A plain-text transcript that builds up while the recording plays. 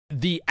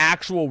the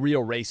actual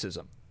real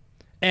racism.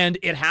 And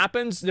it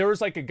happens. There was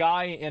like a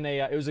guy in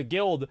it was a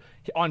guild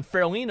on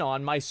Fairlina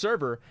on my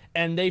server,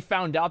 and they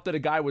found out that a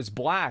guy was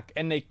black,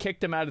 and they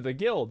kicked him out of the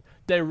guild.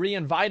 They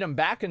re-invite him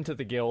back into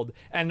the guild,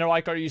 and they're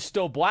like, "Are you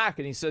still black?"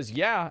 And he says,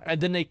 "Yeah." And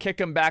then they kick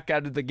him back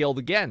out of the guild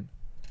again.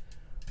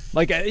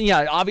 Like,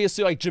 yeah,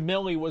 obviously, like,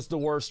 Jamili was the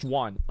worst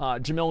one.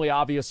 Jamili,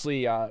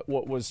 obviously,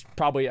 what was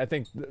probably, I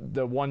think,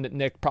 the one that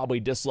Nick probably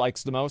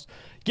dislikes the most.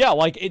 Yeah,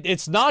 like,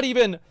 it's not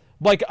even,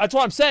 like, that's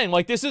what I'm saying.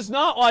 Like, this is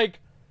not, like,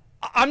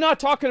 I'm not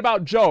talking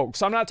about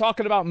jokes. I'm not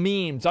talking about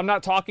memes. I'm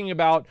not talking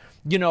about,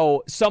 you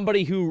know,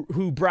 somebody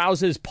who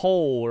browses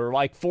Poll or,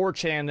 like,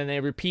 4chan and they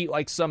repeat,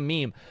 like, some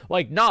meme.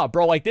 Like, nah,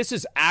 bro, like, this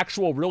is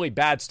actual really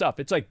bad stuff.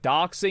 It's, like,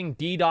 doxing,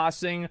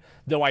 DDoSing,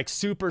 the, like,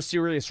 super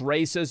serious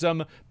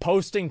racism,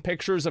 posting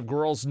pictures of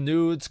girls'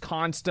 nudes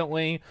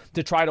constantly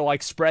to try to,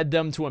 like, spread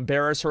them to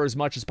embarrass her as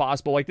much as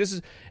possible. Like, this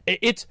is,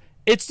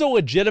 it's the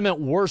legitimate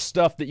worst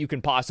stuff that you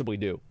can possibly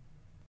do.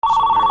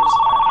 So nervous.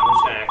 I'm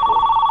just gonna act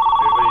cool.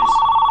 Everybody's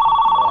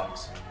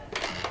relax.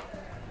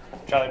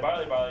 Charlie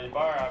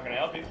Bar, how can I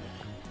help you?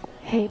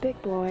 Hey,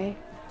 big boy.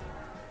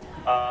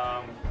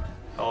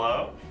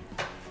 Hello?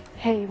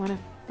 Hey, wanna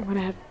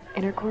have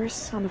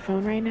intercourse on the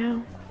phone right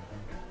now?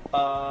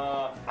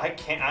 I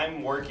can't.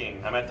 I'm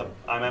working. I'm at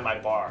my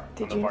bar.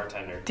 I'm the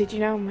bartender. Did you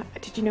know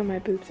my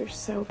boobs are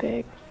so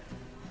big?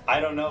 I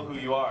don't know who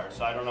you are,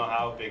 so I don't know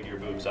how big your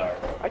boobs are.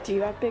 Do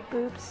you have big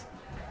boobs?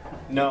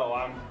 No,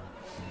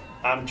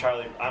 I'm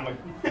Charlie.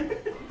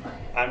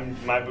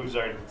 My boobs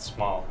are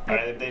small. I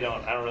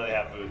don't really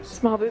have boobs.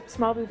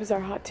 Small boobs are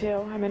hot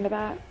too. I'm into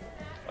that.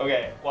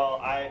 Okay, well,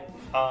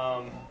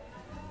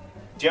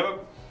 do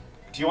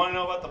you want to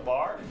know about the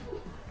bar?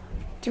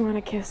 Do you want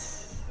to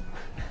kiss?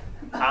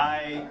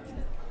 I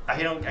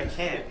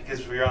can't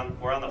because we're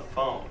on the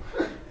phone.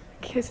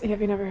 Kiss?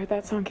 Have you never heard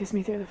that song, Kiss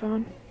Me Through the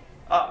Phone?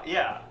 Oh,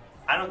 yeah.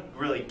 I don't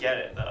really get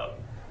it, though.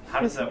 How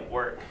does that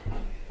work?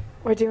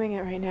 We're doing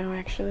it right now,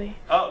 actually.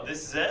 Oh,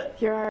 this is it?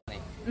 You're our... So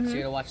you're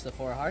gonna watch the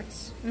 4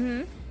 hearts?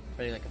 Mm-hmm.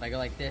 Ready? Like, if I go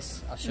like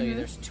this, I'll show you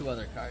there's 2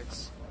 other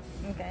cards.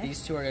 Okay.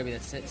 These 2 are gonna be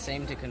the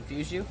same to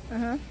confuse you.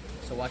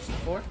 So watch the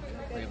 4.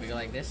 Like, if we go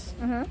like this,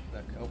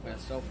 look, open it,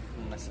 so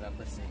we'll mess it up.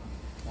 Let's see.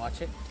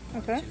 Watch it.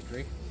 Okay. 1, 2,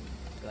 3.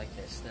 Go like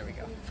this. There we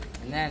go.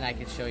 And then I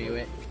can show you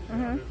it.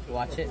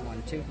 Watch it.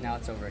 1, 2. Now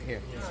it's over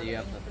here. So you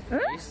have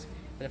the ace.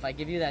 But if I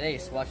give you that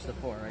ace, watch the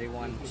 4. Ready?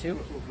 1, 2.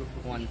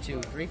 1,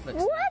 2, 3. Look,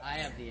 I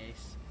have the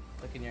ace.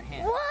 Look in your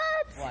hand.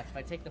 What? Watch. If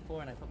I take the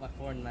 4 and I put my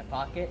 4 in my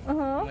pocket, I'm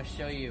gonna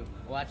show you.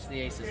 Watch the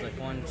aces. Like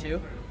 1,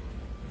 2.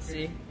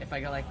 See? If I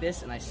go like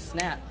this and I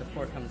snap, the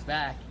 4 comes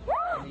back,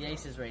 and the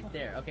ace is right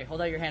there. Okay,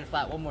 hold out your hand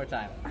flat one more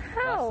time.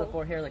 How? Watch the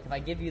 4 here. Like if I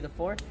give you the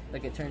 4,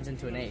 look, it turns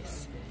into an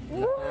ace.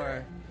 And the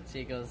 4, see,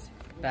 it goes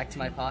back to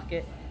my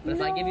pocket. But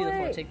if I give you the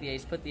 4, take the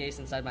ace, put the ace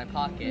inside my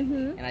pocket,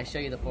 and I show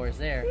you the 4 is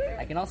there,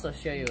 I can also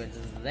show you it's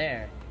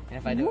there. And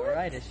if I do it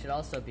right, it should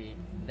also be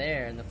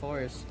there, and the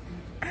 4s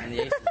and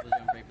the aces will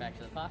jump right back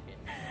to the pocket.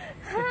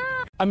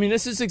 I mean,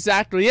 this is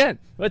exactly it.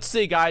 Let's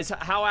see, guys.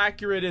 How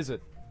accurate is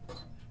it?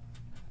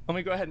 Let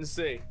me go ahead and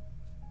see.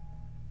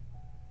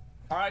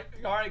 All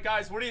right,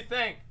 guys. What do you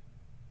think?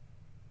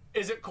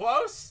 Is it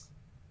close?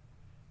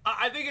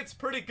 I think it's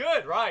pretty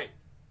good, right?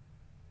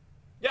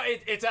 Yeah,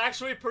 it's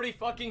actually pretty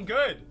fucking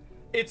good.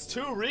 It's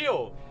too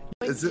real.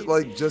 Is it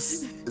like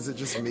just? Is it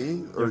just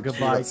me or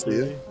goodbye,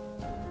 Cutie?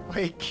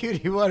 Wait,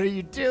 Cutie, what are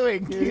you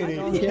doing, Cutie?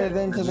 Give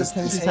in to the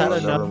She's had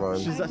temptation. enough.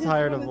 She's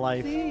tired of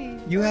life.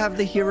 You have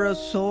the hero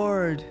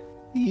sword.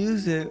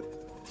 Use it.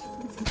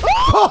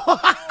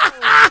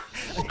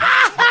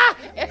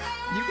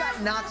 You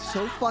got knocked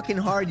so fucking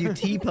hard you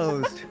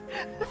T-posed.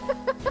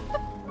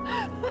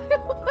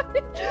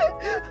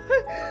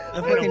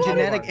 The fucking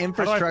genetic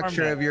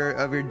infrastructure of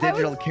your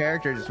digital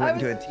character just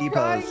went into a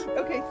T-pose.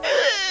 Okay.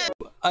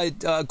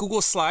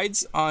 Google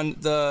Slides on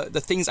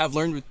the things I've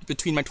learned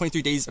between my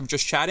 23 days of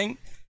just chatting.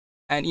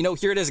 And, you know,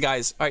 here it is,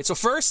 guys. All right, so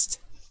first,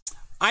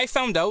 I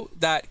found out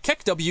that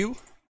KEKW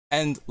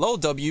and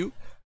LOLW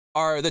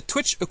are the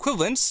Twitch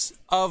equivalents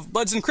of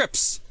Bloods and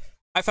Crips.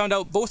 I found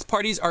out both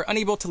parties are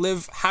unable to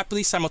live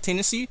happily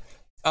simultaneously.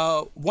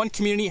 One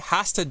community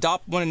has to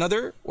adopt one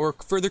another or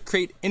further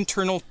create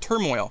internal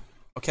turmoil,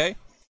 okay?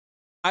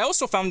 I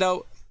also found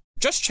out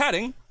just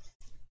chatting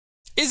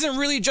isn't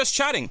really just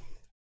chatting.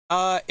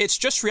 It's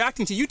just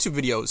reacting to YouTube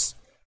videos.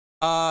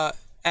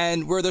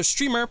 And where the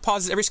streamer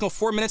pauses every single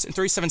 4 minutes and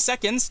 37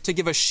 seconds to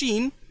give a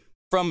sheen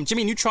from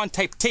Jimmy Neutron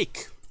type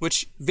take,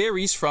 which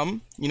varies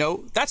from, you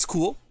know, that's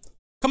cool.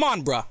 Come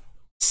on, bruh.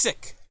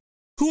 Sick.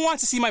 Who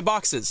wants to see my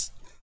boxes?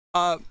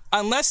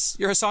 Unless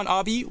you're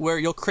hasanabi, where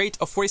you'll create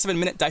a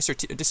 47-minute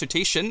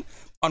dissertation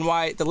on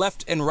why the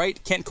left and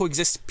right can't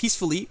coexist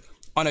peacefully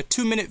on a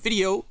 2-minute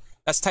video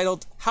that's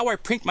titled How I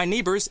Pranked My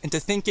Neighbors into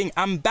Thinking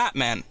I'm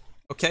Batman.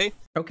 Okay?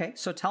 Okay,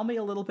 so tell me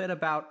a little bit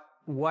about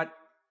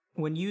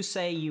when you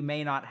say you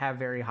may not have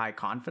very high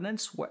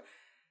confidence,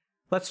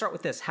 let's start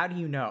with this. How do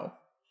you know?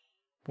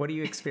 What do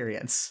you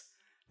experience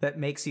that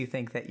makes you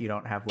think that you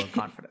don't have low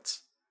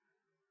confidence?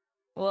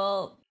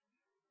 Well,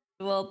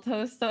 Well,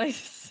 Toast always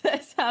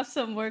says have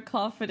some more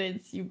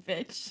confidence, you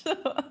bitch. So,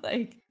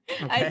 like,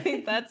 I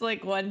think that's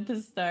like one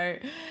to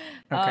start.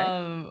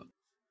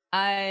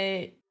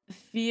 I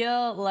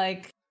feel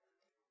like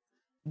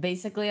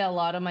basically a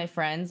lot of my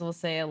friends will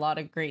say a lot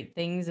of great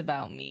things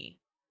about me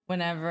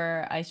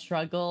whenever I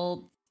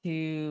struggle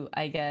to,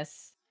 I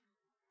guess,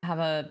 have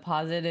a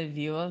positive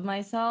view of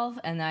myself,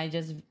 and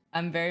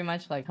I'm very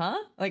much like, huh?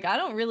 Like, I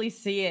don't really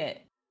see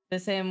it the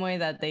same way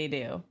that they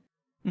do.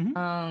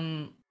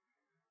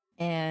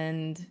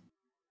 And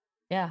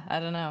yeah, I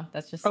don't know.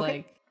 That's just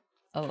like,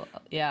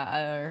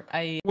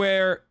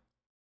 Where?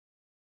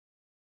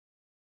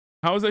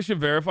 How is that shit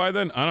verified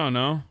then? I don't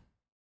know.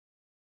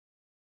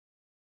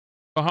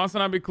 The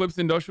Hasanabi Clips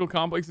Industrial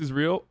Complex is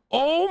real?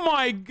 Oh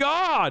my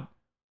god!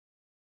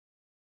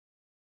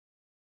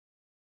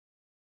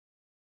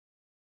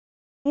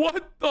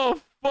 What the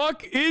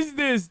fuck is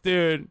this,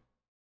 dude?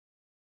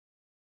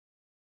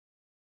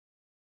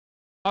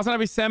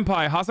 Hasanabi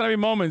Senpai, Hasanabi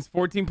Moments,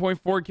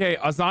 14.4K.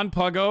 Azan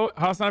Pugo,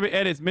 Hasanabi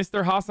Edits,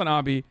 Mr.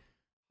 Hasanabi.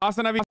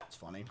 Hasanabi. That's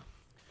funny.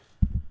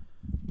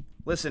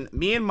 Listen,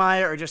 me and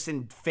Maya are just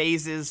in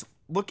phases.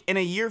 Look, in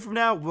a year from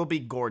now, we'll be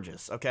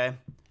gorgeous, okay?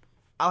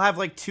 I'll have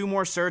like 2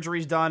 more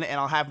surgeries done,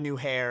 and I'll have new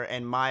hair,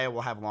 and Maya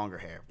will have longer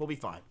hair. We'll be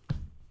fine.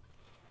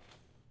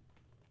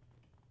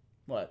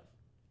 What?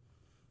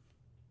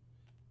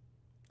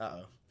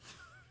 Uh-oh.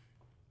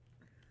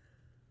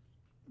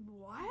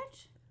 What?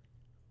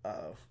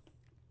 Uh-oh.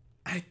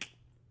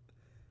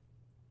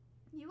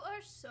 You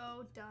are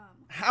so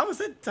dumb. How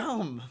is it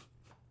dumb?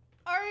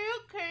 Are you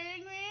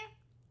kidding me?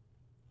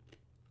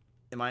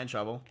 Am I in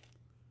trouble?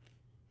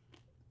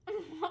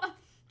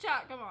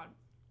 Chat, come on.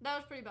 That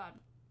was pretty bad.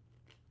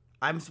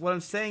 What I'm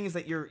saying is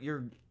that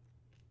you're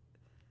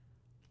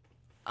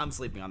I'm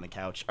sleeping on the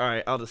couch. All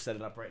right, I'll just set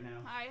it up right now.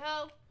 Hi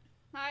ho.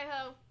 Hi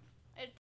ho.